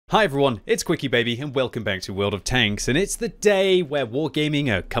Hi everyone, it's QuickyBaby and welcome back to World of Tanks, and it's the day where Wargaming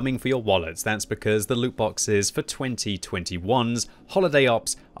are coming for your wallets. That's because the loot boxes for 2021's Holiday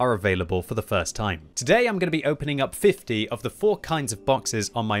Ops are available for the first time. Today I'm going to be opening up 50 of the 4 kinds of boxes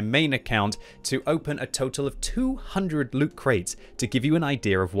on my main account to open a total of 200 loot crates to give you an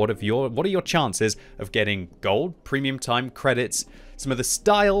idea of what are your chances of getting gold, premium time, credits, some of the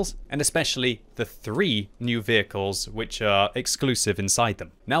styles, and especially the 3 new vehicles which are exclusive inside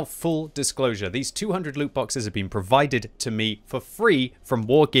them. Now, full disclosure, these 200 loot boxes have been provided to me for free from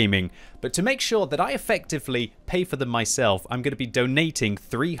Wargaming, but to make sure that I effectively pay for them myself, I'm going to be donating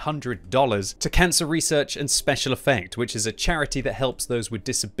 $300 to Cancer Research and Special Effect, which is a charity that helps those with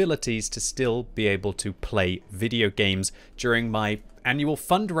disabilities to still be able to play video games during my annual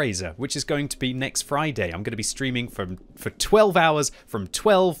fundraiser, which is going to be next Friday. I'm going to be streaming for 12 hours from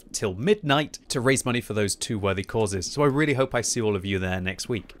 12 till midnight to raise money for those 2 worthy causes. So I really hope I see all of you there next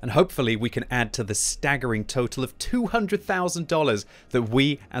week. And hopefully we can add to the staggering total of $200,000 that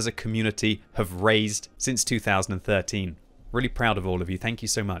we as a community have raised since 2013. Really proud of all of you. Thank you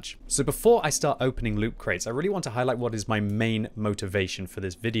so much. So before I start opening loot crates, I really want to highlight what is my main motivation for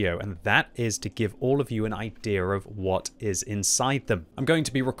this video, and that is to give all of you an idea of what is inside them. I'm going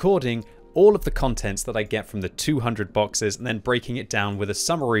to be recording all of the contents that I get from the 200 boxes and then breaking it down with a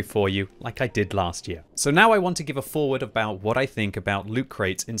summary for you like I did last year. So now I want to give a forward about what I think about loot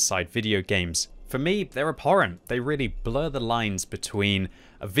crates inside video games. For me, they're abhorrent. They really blur the lines between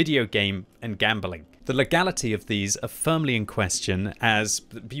a video game and gambling. The legality of these are firmly in question, as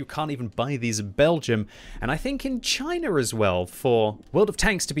you can't even buy these in Belgium, and I think in China as well. For World of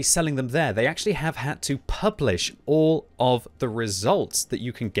Tanks to be selling them there, they actually have had to publish all of the results that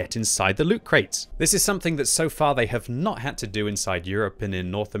you can get inside the loot crates. This is something that so far they have not had to do inside Europe and in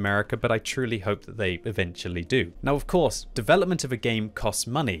North America, but I truly hope that they eventually do. Now, of course, development of a game costs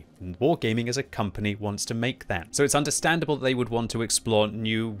money, and Wargaming as a company wants to make that. So it's understandable that they would want to explore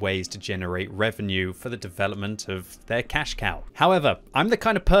new ways to generate revenue for the development of their cash cow. However, I'm the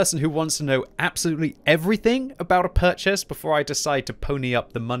kind of person who wants to know absolutely everything about a purchase before I decide to pony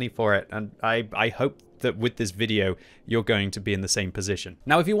up the money for it, and I hope that with this video you're going to be in the same position.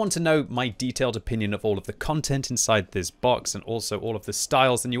 Now, if you want to know my detailed opinion of all of the content inside this box and also all of the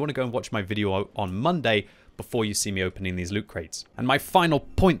styles, then you want to go and watch my video on Monday before you see me opening these loot crates. And my final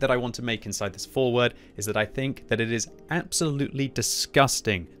point that I want to make inside this foreword is that I think that it is absolutely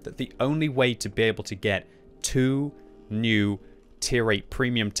disgusting that the only way to be able to get 2 new tier 8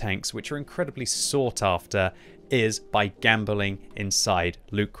 premium tanks, which are incredibly sought after, is by gambling inside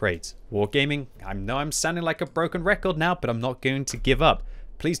loot crates. Wargaming, I know I'm sounding like a broken record now, but I'm not going to give up.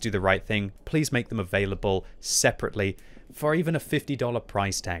 Please do the right thing. Please make them available separately for even a $50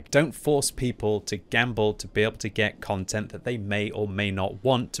 price tag. Don't force people to gamble to be able to get content that they may or may not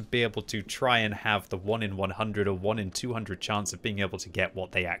want, to be able to try and have the 1 in 100 or 1 in 200 chance of being able to get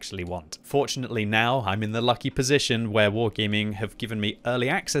what they actually want. Fortunately now, I'm in the lucky position where Wargaming have given me early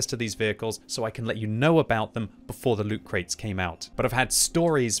access to these vehicles so I can let you know about them before the loot crates came out. But I've had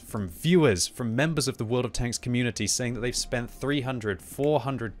stories from viewers, from members of the World of Tanks community saying that they've spent $300,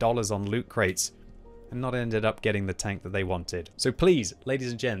 $400 on loot crates and not ended up getting the tank that they wanted. So please,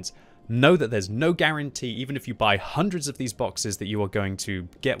 ladies and gents, know that there's no guarantee, even if you buy hundreds of these boxes, that you are going to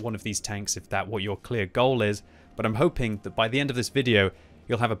get one of these tanks if that's what your clear goal is. But I'm hoping that by the end of this video,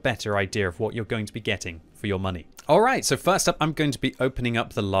 you'll have a better idea of what you're going to be getting for your money. Alright, so first up, I'm going to be opening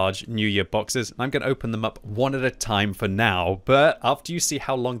up the large New Year boxes. I'm going to open them up one at a time for now, but after you see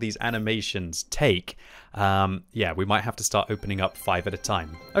how long these animations take, yeah, we might have to start opening up 5 at a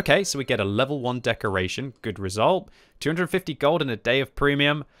time. Okay, so we get a level 1 decoration, good result. 250 gold in a day of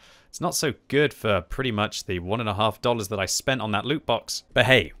premium. It's not so good for pretty much the $1.50 that I spent on that loot box. But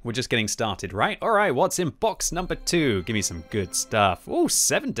hey, we're just getting started, right? Alright, what's in box number 2? Give me some good stuff. Oh,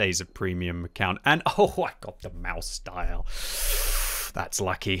 7 days of premium account. And oh, I got the mouse style. That's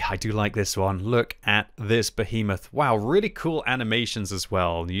lucky. I do like this one. Look at this behemoth. Wow, really cool animations as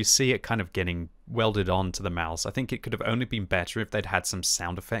well. You see it kind of getting welded onto the mouse. I think it could have only been better if they'd had some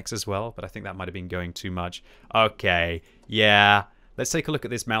sound effects as well, but I think that might have been going too much. Okay, yeah. Let's take a look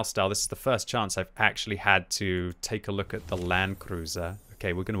at this mouse style. This is the first chance I've actually had to take a look at the Land Cruiser.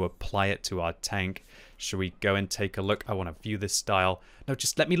 Okay, we're going to apply it to our tank. Should we go and take a look? I want to view this style. No,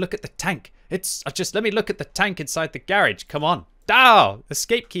 just let me look at the tank. Just let me look at the tank inside the garage. Come on. Oh,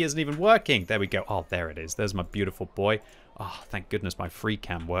 escape key isn't even working. There we go. Oh, there it is. There's my beautiful boy. Oh, thank goodness my free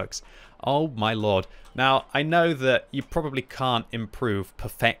cam works. Oh, my lord. Now, I know that you probably can't improve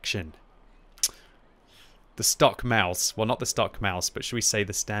perfection. The stock mouse. Well, not the stock mouse, but should we say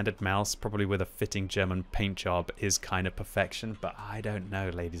the standard mouse, probably with a fitting German paint job, is kind of perfection. But I don't know,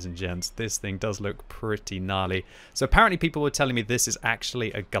 ladies and gents. This thing does look pretty gnarly. So apparently people were telling me this is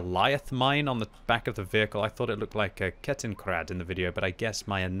actually a Goliath mine on the back of the vehicle. I thought it looked like a Kettenkrad in the video, but I guess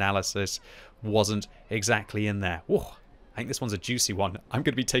my analysis wasn't exactly in there. Whoa, I think this one's a juicy one. I'm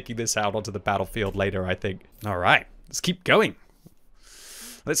going to be taking this out onto the battlefield later, I think. All right, let's keep going.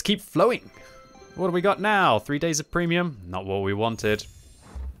 Let's keep flowing. What do we got now? 3 days of premium? Not what we wanted.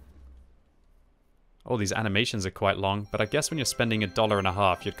 Oh, these animations are quite long, but I guess when you're spending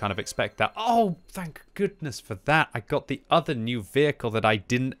 $1.50, you'd kind of expect that. Oh, thank goodness for that. I got the other new vehicle that I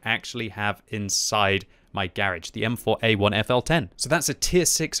didn't actually have inside my garage, the M4A1 FL10. So that's a tier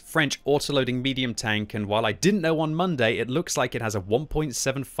 6 French autoloading medium tank, and while I didn't know on Monday, it looks like it has a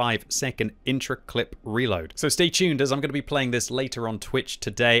 1.75 second intra-clip reload. So stay tuned, as I'm going to be playing this later on Twitch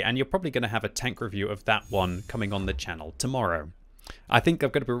today, and you're probably going to have a tank review of that one coming on the channel tomorrow. I think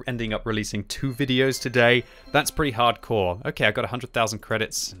I'm going to be ending up releasing 2 videos today. That's pretty hardcore. Okay, I got 100,000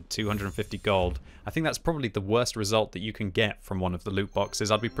 credits and 250 gold. I think that's probably the worst result that you can get from one of the loot boxes.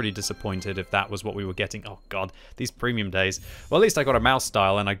 I'd be pretty disappointed if that was what we were getting. Oh god, these premium days. Well, at least I got a mouse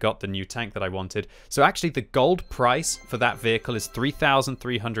style and I got the new tank that I wanted. So actually the gold price for that vehicle is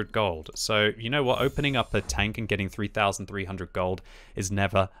 3,300 gold. So you know what, opening up a tank and getting 3,300 gold is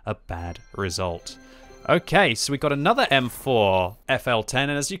never a bad result. Okay, so we got another M4 FL10,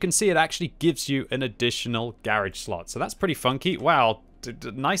 and as you can see, it actually gives you an additional garage slot. So that's pretty funky. Wow,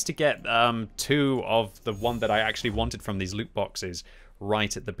 nice to get 2 of the one that I actually wanted from these loot boxes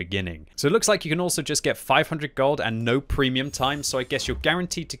right at the beginning. So it looks like you can also just get 500 gold and no premium time. So I guess you're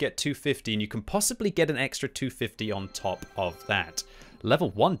guaranteed to get 250, and you can possibly get an extra 250 on top of that.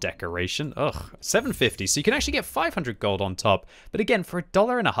 Level 1 decoration, ugh, 750, so you can actually get 500 gold on top. But again, for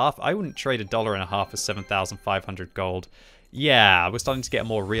 $1.50, I wouldn't trade $1.50 for 7,500 gold. Yeah, we're starting to get a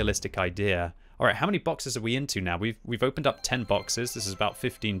more realistic idea. All right, how many boxes are we into now? We've opened up 10 boxes. This is about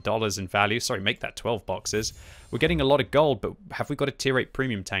 $15 in value. Sorry, make that 12 boxes. We're getting a lot of gold, but have we got a tier 8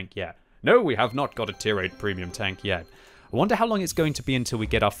 premium tank yet? No, we have not got a tier 8 premium tank yet. I wonder how long it's going to be until we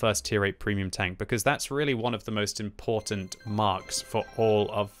get our first tier 8 premium tank, because that's really one of the most important marks for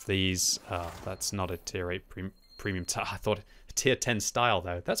all of these. That's not a tier 8 premium tank. I thought a tier 10 style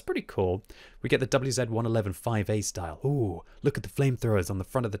though. That's pretty cool. We get the WZ-111 5A style. Ooh, look at the flamethrowers on the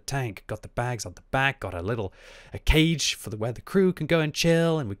front of the tank. Got the bags on the back. Got a cage for where the crew can go and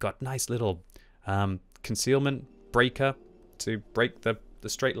chill, and we've got nice little concealment breaker to break the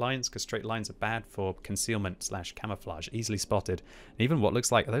straight lines, because straight lines are bad for concealment / camouflage, easily spotted. And even what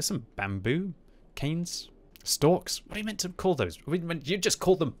looks like, are those some bamboo canes? Stalks? What are you meant to call those? You just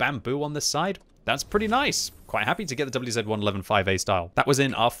call them bamboo on this side? That's pretty nice. Quite happy to get the WZ-111 5A style. That was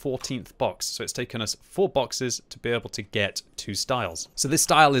in our 14th box, so it's taken us 4 boxes to be able to get 2 styles. So this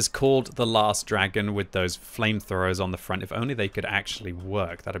style is called the Last Dragon, with those flamethrowers on the front. If only they could actually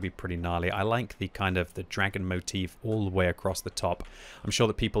work, that'd be pretty gnarly. I like the kind of the dragon motif all the way across the top. I'm sure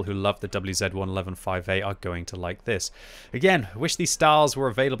that people who love the WZ-111 5A are going to like this. Again, I wish these styles were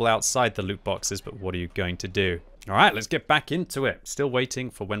available outside the loot boxes, but what are you going to do? All right, let's get back into it. Still waiting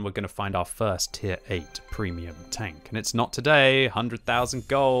for when we're going to find our first tier 8 premium tank. And it's not today. 100,000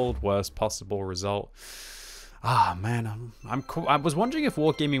 gold, worst possible result. Ah, man, I was wondering if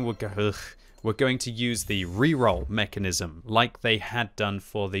Wargaming were going to use the reroll mechanism like they had done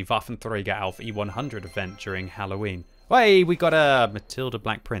for the Waffenträger auf E100 event during Halloween. Hey, we got a Matilda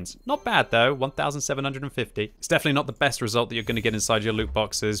Black Prince. Not bad though, 1,750. It's definitely not the best result that you're going to get inside your loot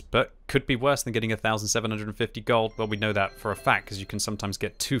boxes, but could be worse than getting 1,750 gold. Well, we know that for a fact, because you can sometimes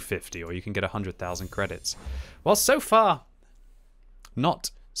get 250, or you can get 100,000 credits. Well, so far,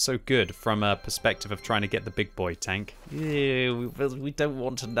 not so good from a perspective of trying to get the big boy tank. Yeah, we don't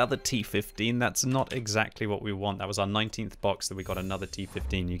want another T15. That's not exactly what we want. That was our 19th box that we got another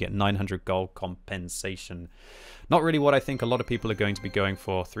T15. You get 900 gold compensation. Not really what I think a lot of people are going to be going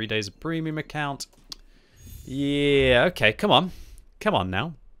for. 3 days of premium account. Yeah, okay, come on. Come on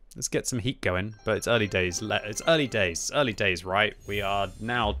now. Let's get some heat going, but it's early days. It's early days. Early days, right? We are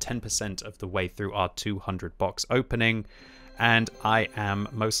now 10% of the way through our 200 box opening. And I am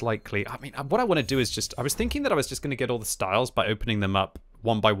most likely, I mean, what I want to do is just, I was thinking that I was just going to get all the styles by opening them up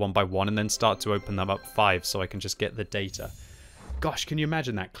one by one, and then start to open them up 5 so I can just get the data. Gosh, can you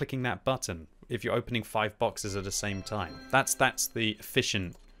imagine that? Clicking that button if you're opening 5 boxes at the same time. That's the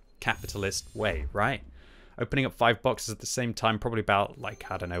efficient capitalist way, right? Opening up 5 boxes at the same time, probably about, like,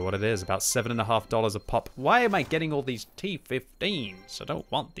 I don't know what it is, about $7.50 a pop. Why am I getting all these T15s? I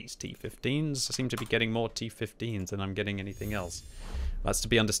don't want these T15s. I seem to be getting more T15s than I'm getting anything else. That's to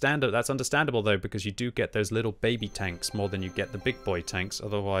be understandable. That's understandable though, because you do get those little baby tanks more than you get the big boy tanks.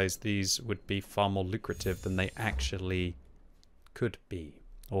 Otherwise, these would be far more lucrative than they actually could be.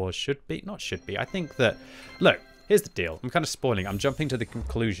 Or should be. Not should be. I think that... Look, here's the deal. I'm kind of spoiling. I'm jumping to the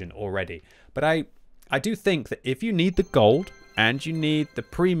conclusion already. But I do think that if you need the gold and you need the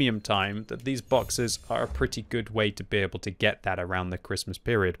premium time, that these boxes are a pretty good way to be able to get that around the Christmas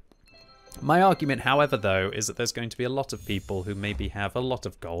period. My argument, however, though, is that there's going to be a lot of people who maybe have a lot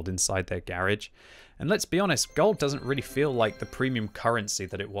of gold inside their garage. And let's be honest, gold doesn't really feel like the premium currency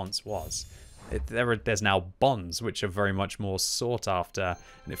that it once was. There's now bonds, which are very much more sought after.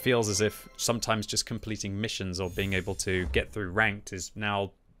 And it feels as if sometimes just completing missions or being able to get through ranked is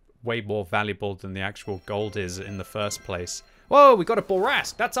now way more valuable than the actual gold is in the first place. Whoa, we got a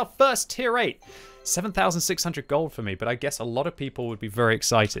Borask. That's our first tier 8. 7,600 gold for me, but I guess a lot of people would be very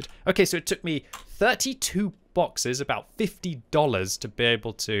excited. Okay, so it took me 32 boxes, about $50 to be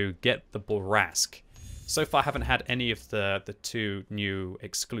able to get the Borask. So far, I haven't had any of the 2 new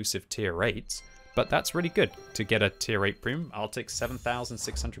exclusive tier 8s, but that's really good to get a tier 8 premium. I'll take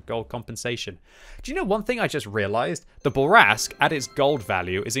 7,600 gold compensation. Do you know one thing I just realized? The Borask, at its gold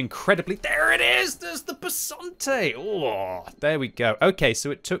value, is incredibly... There it is! There's the Basante! Oh, there we go. Okay,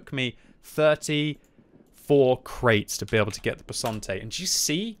 so it took me 34 crates to be able to get the Basante. And do you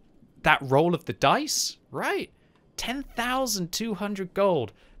see that roll of the dice? Right. 10,200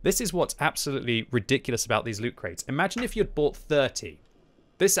 gold. This is what's absolutely ridiculous about these loot crates. Imagine if you'd bought 30.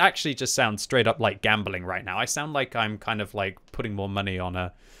 This actually just sounds straight up like gambling right now. I sound like I'm kind of like putting more money on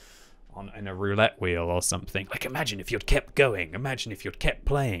a roulette wheel or something. Like, imagine if you'd kept going. Imagine if you'd kept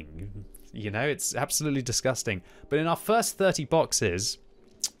playing. You know, it's absolutely disgusting. But in our first 30 boxes,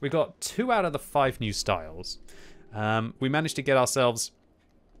 we got 2 out of the 5 new styles. We managed to get ourselves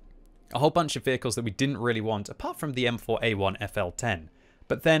a whole bunch of vehicles that we didn't really want, apart from the M4A1 FL10.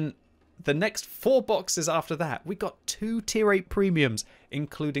 But then the next 4 boxes after that, we got 2 tier 8 premiums,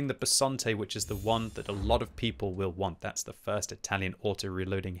 including the Basante, which is the one that a lot of people will want. That's the first Italian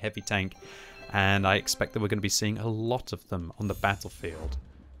auto-reloading heavy tank. And I expect that we're going to be seeing a lot of them on the battlefield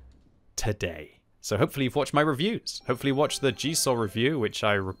today. So hopefully you've watched my reviews. Hopefully you watched the G-Saw review, which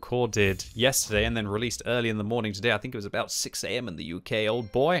I recorded yesterday and then released early in the morning today. I think it was about 6 AM in the UK, old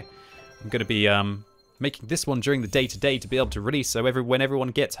boy. I'm going to be making this one during the day today to be able to release, so when everyone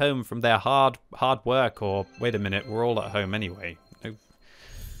gets home from their hard work, or wait a minute, we're all at home anyway.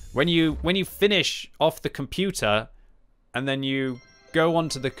 When you finish off the computer and then you go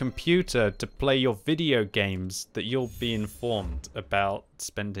onto the computer to play your video games, that you'll be informed about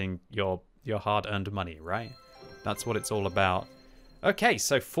spending your hard-earned money, right? That's what it's all about. Okay,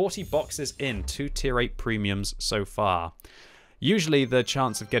 so 40 boxes in, 2 tier 8 premiums so far. Usually the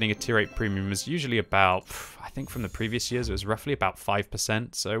chance of getting a tier 8 premium is usually about, I think from the previous years, it was roughly about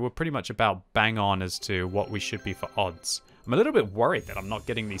 5%. So we're pretty much about bang on as to what we should be for odds. I'm a little bit worried that I'm not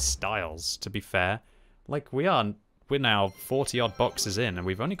getting these styles, to be fair. Like, we're now 40 odd boxes in and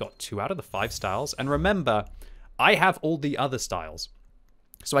we've only got 2 out of the 5 styles. And remember, I have all the other styles.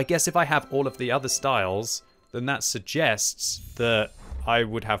 So I guess if I have all of the other styles, then that suggests that I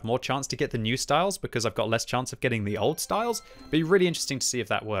would have more chance to get the new styles because I've got less chance of getting the old styles. It'd be really interesting to see if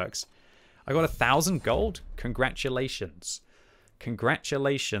that works. I got 1,000 gold. Congratulations.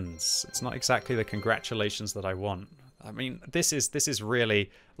 Congratulations. It's not exactly the congratulations that I want. I mean, this is really,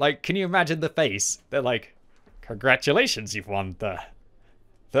 like, can you imagine the face? They're like, congratulations, you've won the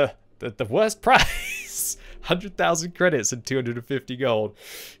worst prize. 100,000 credits and 250 gold.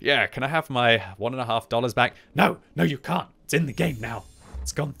 Yeah, can I have my $1.50 back? No, you can't. It's in the game now.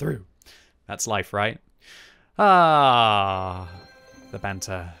 It's gone through. That's life, right? Ah, the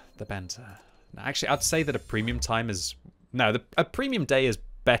banter. Actually, I'd say that a premium time is... No, a premium day is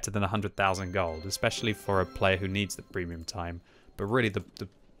better than 100,000 gold, especially for a player who needs the premium time. But really, the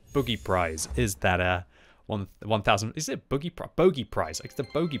boogie prize is that 1,000... Is it bogey prize? Like, it's the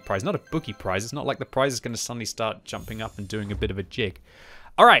bogey prize, not a boogie prize. It's not like the prize is going to suddenly start jumping up and doing a bit of a jig.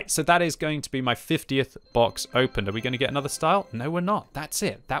 All right, so that is going to be my 50th box opened. Are we going to get another style? No, we're not. That's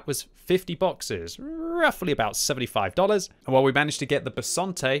it. That was 50 boxes, roughly about $75. And while we managed to get the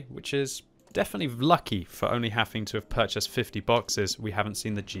Basante, which is definitely lucky for only having to have purchased 50 boxes, we haven't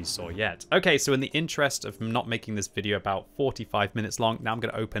seen the G-Saw yet. Okay, so in the interest of not making this video about 45 minutes long, now I'm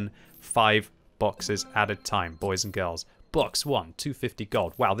going to open 5 boxes at a time, boys and girls. Box 1, 250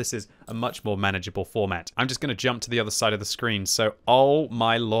 gold. Wow, this is a much more manageable format. I'm just going to jump to the other side of the screen. So, oh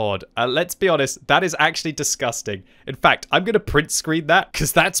my lord. Let's be honest, that is actually disgusting. In fact, I'm going to print screen that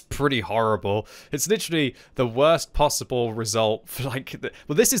because that's pretty horrible. It's literally the worst possible result. For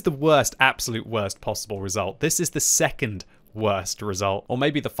well, this is the worst, absolute worst possible result. This is the second worst result. Or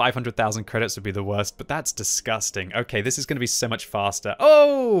maybe the 500,000 credits would be the worst, but that's disgusting. Okay, this is going to be so much faster.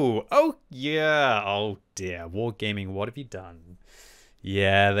 Oh! Oh, yeah. Oh, dear. Wargaming, what have you done?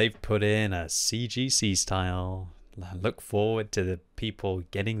 Yeah, they've put in a CGC style. Look forward to the people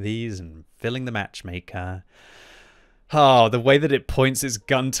getting these and filling the matchmaker. Oh, the way that it points its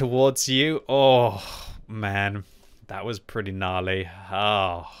gun towards you. Oh, man. That was pretty gnarly.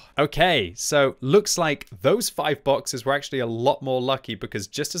 Oh. Okay, so looks like those 5 boxes were actually a lot more lucky, because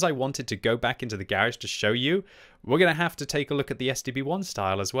just as I wanted to go back into the garage to show you, we're going to have to take a look at the SDB1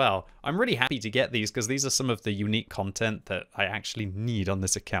 style as well. I'm really happy to get these because these are some of the unique content that I actually need on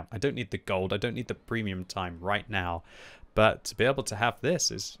this account. I don't need the gold. I don't need the premium time right now. But to be able to have this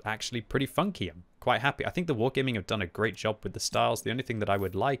is actually pretty funky. I'm quite happy. I think the Wargaming have done a great job with the styles. The only thing that I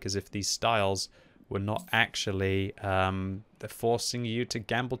would like is if these styles were not actually they're forcing you to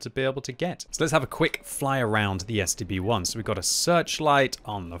gamble to be able to get. So let's have a quick fly around the SDB1. So we've got a searchlight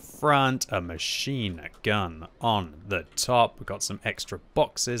on the front, a machine gun on the top. We've got some extra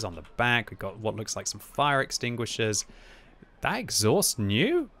boxes on the back. We've got what looks like some fire extinguishers. That exhaust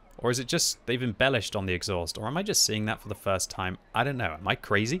new? Or is it just they've embellished on the exhaust? Or am I just seeing that for the first time? I don't know. Am I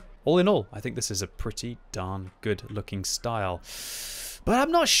crazy? All in all, I think this is a pretty darn good looking style. But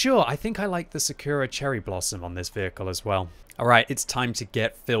I'm not sure. I think I like the Sakura Cherry Blossom on this vehicle as well. All right, it's time to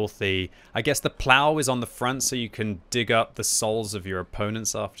get filthy. I guess the plow is on the front so you can dig up the souls of your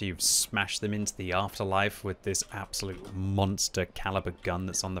opponents after you've smashed them into the afterlife with this absolute monster caliber gun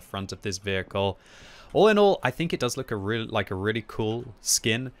that's on the front of this vehicle. All in all, I think it does look like a really cool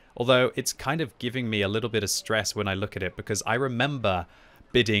skin, although it's kind of giving me a little bit of stress when I look at it, because I remember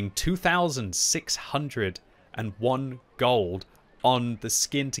bidding 2,601 gold on the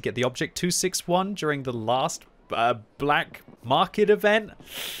skin to get the Object 261 during the last black market event.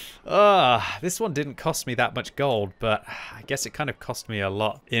 This one didn't cost me that much gold, but I guess it kind of cost me a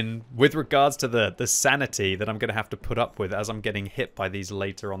lot with regards to the sanity that I'm going to have to put up with as I'm getting hit by these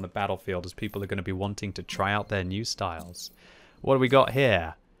later on the battlefield, as people are going to be wanting to try out their new styles. What do we got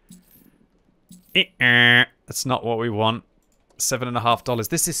here? That's not what we want. $7.50.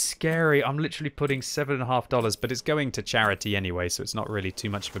 This is scary. I'm literally putting $7.50, but it's going to charity anyway, so it's not really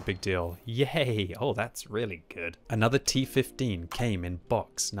too much of a big deal. Yay! Oh, that's really good. Another T15 came in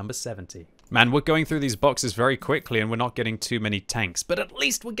box number 70. Man, we're going through these boxes very quickly and we're not getting too many tanks, but at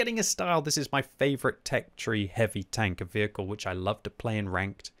least we're getting a style. This is my favorite tech tree heavy tank, a vehicle which I love to play in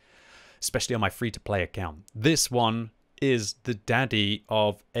ranked, especially on my free-to-play account. This one is the daddy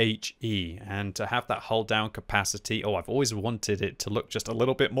of HE, and to have that hold down capacity, oh, I've always wanted it to look just a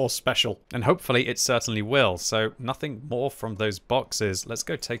little bit more special, and hopefully it certainly will. So nothing more from those boxes. Let's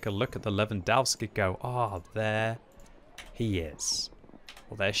go take a look at the Lewandowski go. Ah, there he is.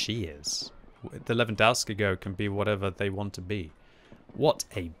 Well, there she is. The Lewandowski go can be whatever they want to be. What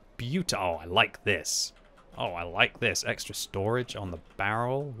a beauty. Oh, I like this. Oh, I like this. Extra storage on the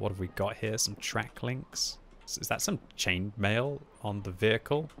barrel. What have we got here? Some track links. Is that some chainmail on the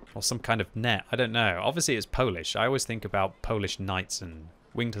vehicle? Or some kind of net? I don't know. Obviously it's Polish. I always think about Polish knights and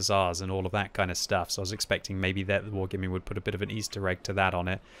winged hussars and all of that kind of stuff. So I was expecting maybe that the Wargaming would put a bit of an Easter egg to that on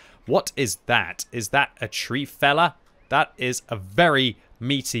it. What is that? Is that a tree fella? That is a very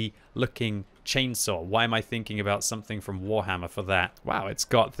meaty looking chainsaw. Why am I thinking about something from Warhammer for that? Wow, it's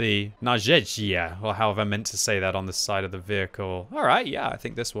got the Narzędzia, or however I meant to say that, on the side of the vehicle. All right, yeah, I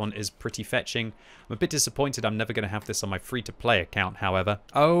think this one is pretty fetching. I'm a bit disappointed I'm never going to have this on my free-to-play account, however.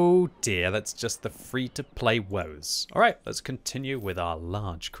 Oh dear, that's just the free-to-play woes. All right, let's continue with our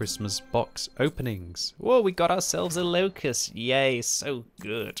large Christmas box openings. Whoa, we got ourselves a Locust. Yay, so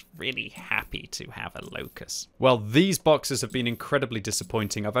good. Really happy to have a Locust. Well, these boxes have been incredibly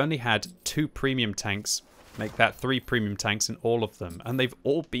disappointing. I've only had 2 premium tanks, make that 3 premium tanks in all of them, and they've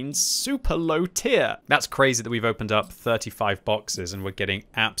all been super low tier. That's crazy that we've opened up 35 boxes and we're getting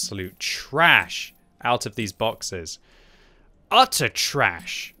absolute trash out of these boxes. Utter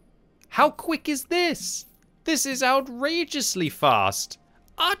trash. How quick is this? This is outrageously fast.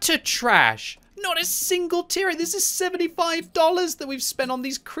 Utter trash. Not a single tier. This is $75 that we've spent on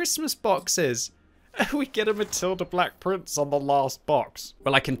these Christmas boxes. We get a Matilda Black Prince on the last box.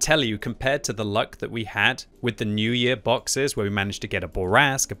 Well, I can tell you, compared to the luck that we had with the New Year boxes, where we managed to get a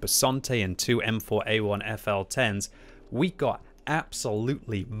Borask, a Basante, and 2 M4A1 FL10s, we got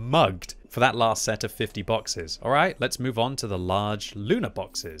absolutely mugged for that last set of 50 boxes. All right, let's move on to the large Lunar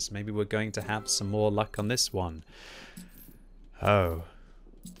boxes. Maybe we're going to have some more luck on this one. Oh,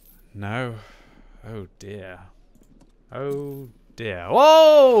 no. Oh, dear. Oh, dear.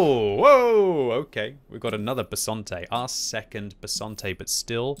 Whoa! Whoa! Okay, we've got another Basante. Our second Basante, but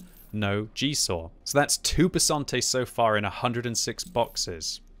still no G-Saw. So that's 2 Basantes so far in 106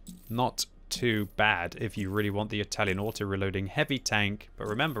 boxes. Not too bad if you really want the Italian auto-reloading heavy tank. But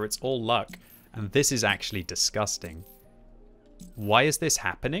remember, it's all luck. And this is actually disgusting. Why is this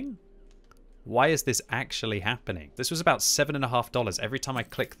happening? Why is this actually happening? This was about $7.50 every time I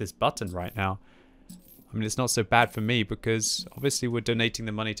click this button right now. I mean, it's not so bad for me because obviously we're donating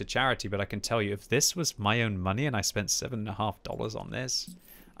the money to charity, but I can tell you if this was my own money and I spent $7.50 on this,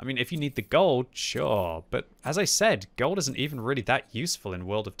 I mean, if you need the gold, sure. But as I said, gold isn't even really that useful in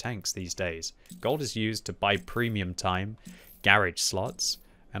World of Tanks these days. Gold is used to buy premium time, garage slots,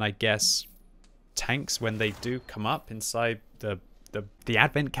 and I guess tanks when they do come up inside the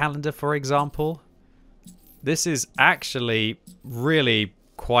advent calendar, for example. This is actually really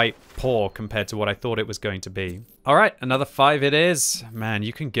quite poor compared to what I thought it was going to be. All right, another 5 it is. Man,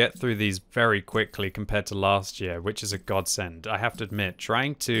 you can get through these very quickly compared to last year, which is a godsend. I have to admit,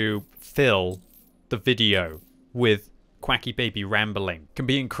 trying to fill the video with QuickyBaby rambling can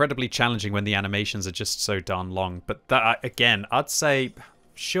be incredibly challenging when the animations are just so darn long. But that, again, I'd say,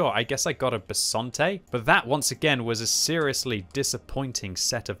 sure, I guess I got a Basante, but that once again was a seriously disappointing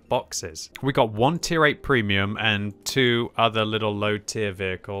set of boxes. We got 1 tier 8 premium and 2 other little low tier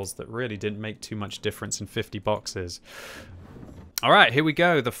vehicles that really didn't make too much difference in 50 boxes. All right, here we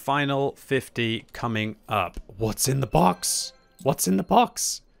go. The final 50 coming up. What's in the box? What's in the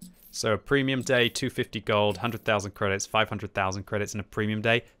box? So a premium day, 250 gold, 100,000 credits, 500,000 credits in a premium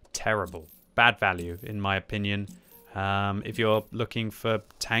day. Terrible. Bad value, in my opinion. If you're looking for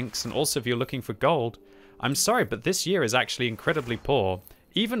tanks and also if you're looking for gold, I'm sorry, but this year is actually incredibly poor.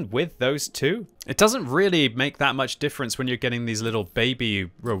 Even with those 2, it doesn't really make that much difference when you're getting these little baby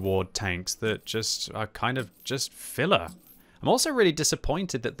reward tanks that just are kind of just filler. I'm also really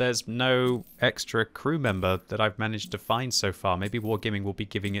disappointed that there's no extra crew member that I've managed to find so far. Maybe Wargaming will be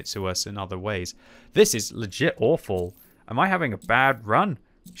giving it to us in other ways. This is legit awful. Am I having a bad run?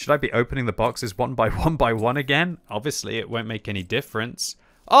 Should I be opening the boxes one by one again? Obviously, it won't make any difference.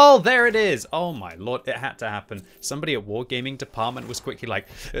 Oh, there it is. Oh my lord, it had to happen. Somebody at Wargaming department was quickly like,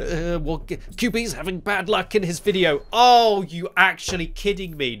 QB's having bad luck in his video. Oh, you actually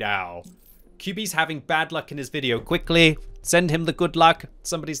kidding me now? QB's having bad luck in his video. Quickly, send him the good luck.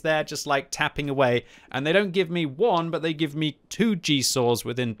 Somebody's there just like tapping away. And they don't give me 1, but they give me 2 G-Saws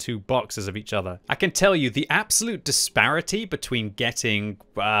within 2 boxes of each other. I can tell you the absolute disparity between getting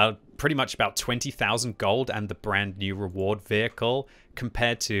pretty much about 20,000 gold and the brand new reward vehicle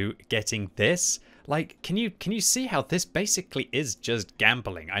compared to getting this. Like, can you see how this basically is just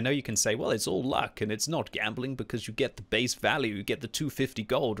gambling? I know you can say, well, it's all luck and it's not gambling because you get the base value, you get the 250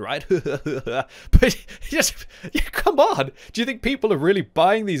 gold, right? But just, come on. Do you think people are really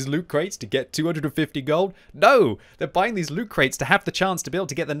buying these loot crates to get 250 gold? No, they're buying these loot crates to have the chance to be able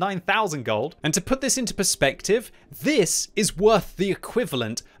to get the 9,000 gold. And to put this into perspective, this is worth the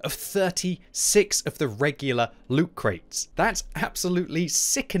equivalent of 36 of the regular loot crates. That's absolutely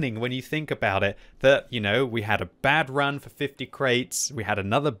sickening when you think about it. That, you know, we had a bad run for 50 crates. We had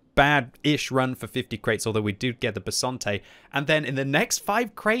another bad-ish run for 50 crates, although we did get the Basante. And then in the next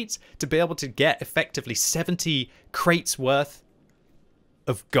 5 crates, to be able to get effectively 70 crates worth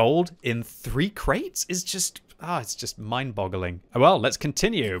of gold in 3 crates is just, it's just mind-boggling. Well, let's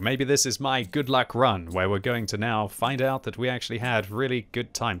continue. Maybe this is my good luck run, where we're going to now find out that we actually had really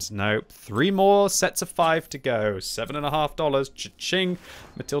good times. Nope, 3 more sets of 5 to go. $7.50, cha-ching.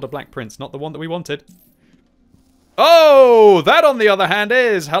 Matilda Black Prince, not the one that we wanted. Oh, that on the other hand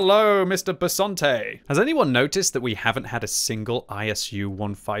is, hello, Mr. Basante. Has anyone noticed that we haven't had a single ISU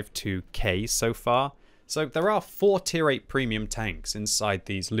 152K so far? So there are 4 tier 8 premium tanks inside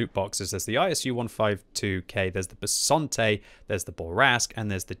these loot boxes. There's the ISU 152K, there's the Basante, there's the Borask, and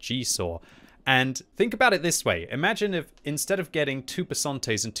there's the G-Saw. And think about it this way. Imagine if instead of getting 2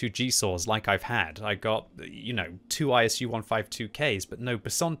 Basantes and 2 G-Saws like I've had, I got, you know, 2 ISU 152Ks, but no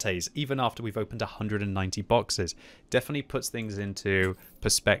Basantes, even after we've opened 190 boxes. Definitely puts things into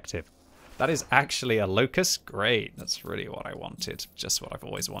perspective. That is actually a Locus. Great. That's really what I wanted. Just what I've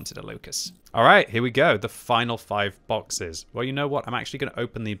always wanted, a Locus. All right, here we go. The final 5 boxes. Well, you know what? I'm actually going to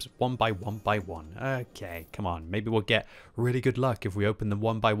open these one by one. Okay, come on. Maybe we'll get really good luck if we open them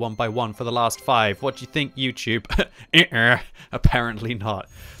one by one for the last 5. What do you think, YouTube? Apparently not.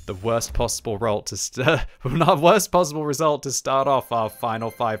 The worst possible result to start off our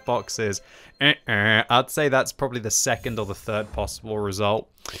final 5 boxes. I'd say that's probably the 2nd or the 3rd possible result.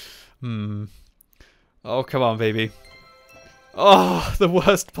 Oh, come on, baby. Oh, the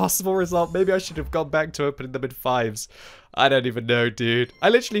worst possible result. Maybe I should have gone back to opening them in 5s. I don't even know, dude. I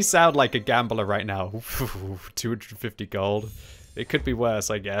literally sound like a gambler right now. 250 gold. It could be worse,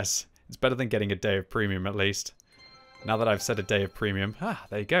 I guess. It's better than getting a day of premium, at least. Now that I've said a day of premium,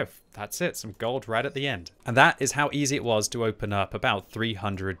 there you go. That's it, some gold right at the end. And that is how easy it was to open up about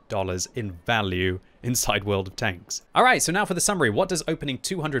 $300 in value inside World of Tanks. All right, so now for the summary. What does opening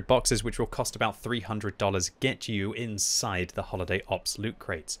 200 boxes, which will cost about $300, get you inside the Holiday Ops loot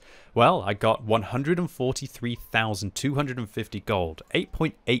crates? Well, I got 143,250 gold,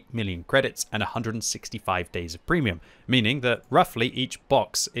 8.8 million credits, and 165 days of premium, meaning that roughly each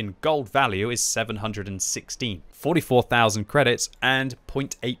box in gold value is 716, 44,000 credits, and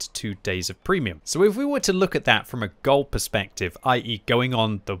 0.82 days of premium. So if we were to look at that from a gold perspective, i.e. going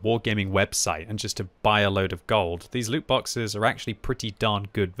on the Wargaming website and just to buy a load of gold, these loot boxes are actually pretty darn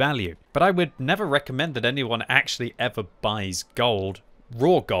good value. But I would never recommend that anyone actually ever buys gold,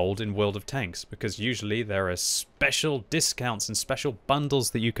 raw gold, in World of Tanks, because usually there are special discounts and special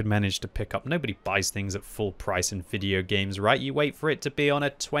bundles that you can manage to pick up. Nobody buys things at full price in video games, right? You wait for it to be on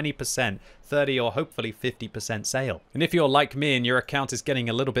a 20%, 30 or hopefully 50% sale. And if you're like me and your account is getting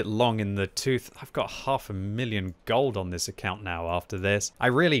a little bit long in the tooth, I've got 500,000 gold on this account now after this. I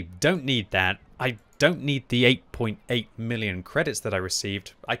really don't need that. I don't need the 8.8 million credits that I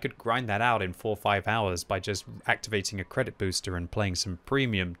received. I could grind that out in 4 or 5 hours by just activating a credit booster and playing some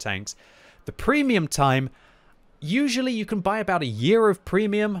premium tanks. The premium time, usually you can buy about a year of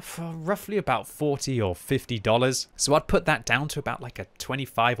premium for roughly about $40 or $50. So I'd put that down to about like a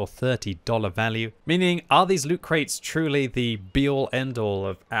 $25 or $30 value. Meaning, are these loot crates truly the be-all end-all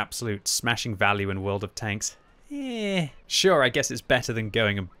of absolute smashing value in World of Tanks? Sure, I guess it's better than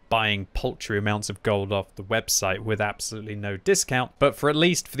going and buying paltry amounts of gold off the website with absolutely no discount. But for at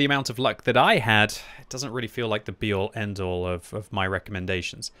least for the amount of luck that I had, it doesn't really feel like the be-all end-all of my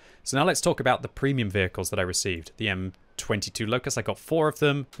recommendations. So now let's talk about the premium vehicles that I received. The M22 Locust, I got 4 of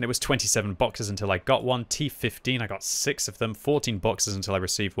them, and it was 27 boxes until I got one. T15, I got 6 of them, 14 boxes until I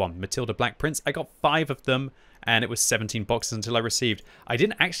received one. Matilda Black Prince, I got 5 of them, and it was 17 boxes until I received. I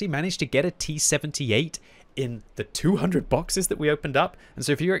didn't actually manage to get a T78 in the 200 boxes that we opened up, and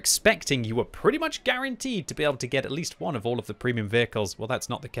so if you're expecting you were pretty much guaranteed to be able to get at least one of all of the premium vehicles, well, that's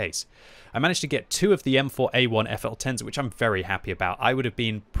not the case. I managed to get 2 of the M4A1 FL10s, which I'm very happy about. I would have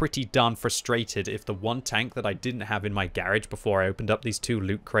been pretty darn frustrated if the one tank that I didn't have in my garage before I opened up these 2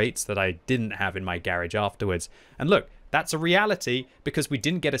 loot crates that I didn't have in my garage afterwards. And look, that's a reality because we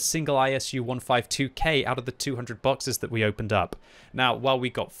didn't get a single ISU 152K out of the 200 boxes that we opened up. Now, while we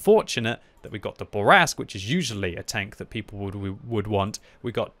got fortunate that we got the Borask, which is usually a tank that people would want,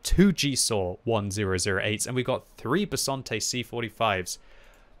 we got 2 GSAW 1008s and we got 3 Basante C45s.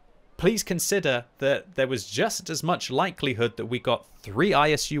 Please consider that there was just as much likelihood that we got 3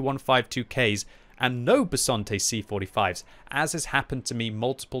 ISU 152Ks and no Basante C45s, as has happened to me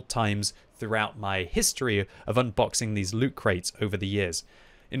multiple times throughout my history of unboxing these loot crates over the years.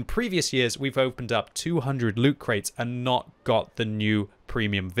 In previous years, we've opened up 200 loot crates and not got the new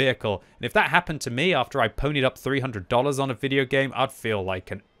premium vehicle. And if that happened to me after I ponied up $300 on a video game, I'd feel like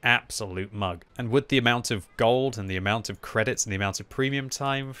an absolute mug. And would the amount of gold and the amount of credits and the amount of premium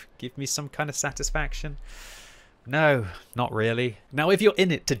time give me some kind of satisfaction? No, not really. Now, if you're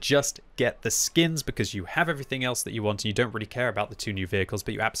in it to just get the skins because you have everything else that you want and you don't really care about the 2 new vehicles,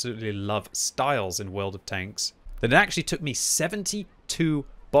 but you absolutely love styles in World of Tanks, then it actually took me 72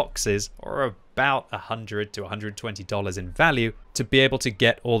 boxes, or about $100 to $120 in value, to be able to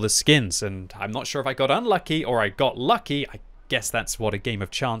get all the skins. And I'm not sure if I got unlucky or I got lucky. I guess that's what a game of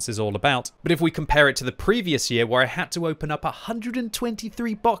chance is all about. But if we compare it to the previous year where I had to open up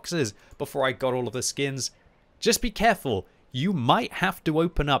 123 boxes before I got all of the skins, just be careful. You might have to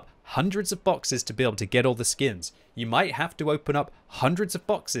open up hundreds of boxes to be able to get all the skins. You might have to open up hundreds of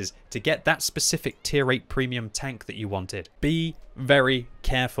boxes to get that specific tier 8 premium tank that you wanted. Be very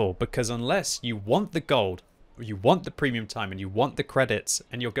careful, because unless you want the gold, you want the premium time, and you want the credits,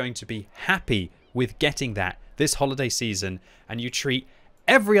 and you're going to be happy with getting that this holiday season, and you treat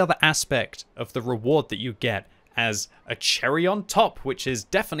every other aspect of the reward that you get as a cherry on top, which is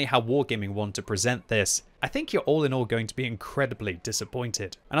definitely how Wargaming want to present this, I think you're all in all going to be incredibly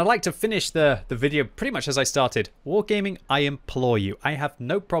disappointed. And I'd like to finish the video pretty much as I started. Wargaming, I implore you, I have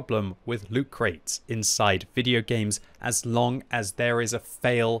no problem with loot crates inside video games as long as there is a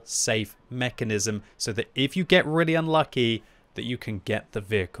fail-safe mechanism so that if you get really unlucky, that you can get the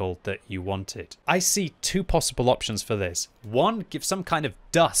vehicle that you wanted. I see 2 possible options for this. One, give some kind of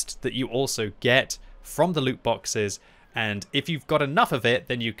dust that you also get from the loot boxes, and if you've got enough of it,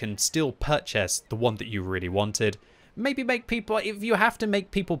 then you can still purchase the one that you really wanted. maybe make people, if you have to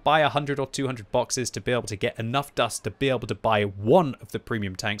make people buy 100 or 200 boxes to be able to get enough dust to be able to buy one of the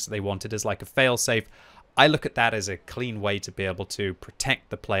premium tanks that they wanted as like a failsafe, I look at that as a clean way to be able to protect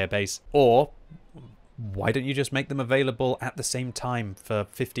the player base. Or why don't you just make them available at the same time for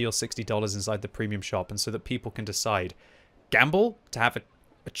 $50 or $60 inside the premium shop, and so that people can decide, gamble to have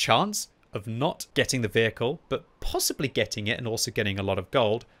a chance of not getting the vehicle, but possibly getting it and also getting a lot of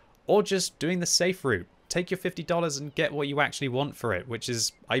gold, or just doing the safe route. Take your $50 and get what you actually want for it, which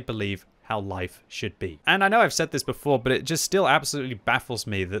is, I believe, how life should be. And I know I've said this before, but it just still absolutely baffles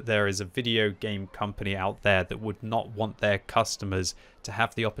me that there is a video game company out there that would not want their customers to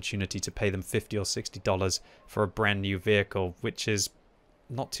have the opportunity to pay them $50 or $60 for a brand new vehicle, which is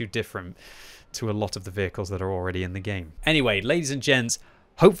not too different to a lot of the vehicles that are already in the game. Anyway, ladies and gents,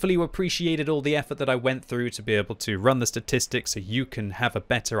 hopefully you appreciated all the effort that I went through to be able to run the statistics so you can have a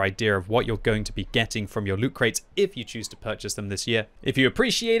better idea of what you're going to be getting from your loot crates if you choose to purchase them this year. If you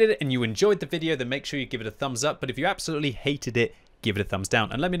appreciated it and you enjoyed the video, then make sure you give it a thumbs up. But if you absolutely hated it, give it a thumbs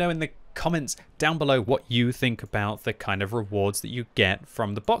down. And let me know in the comments down below what you think about the kind of rewards that you get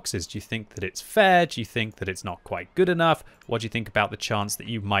from the boxes. Do you think that it's fair? Do you think that it's not quite good enough? What do you think about the chance that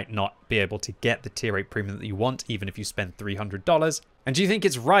you might not be able to get the tier 8 premium that you want, even if you spend $300? And do you think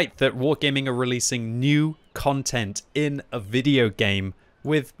it's right that Wargaming are releasing new content in a video game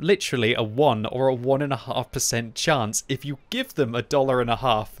with literally a 1 or a 1.5% chance, if you give them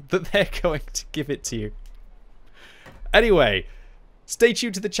 $1.50, that they're going to give it to you? Anyway, stay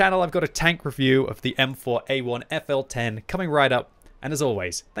tuned to the channel. I've got a tank review of the M4A1 FL10 coming right up. And as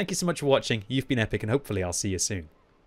always, thank you so much for watching. You've been epic, and hopefully I'll see you soon.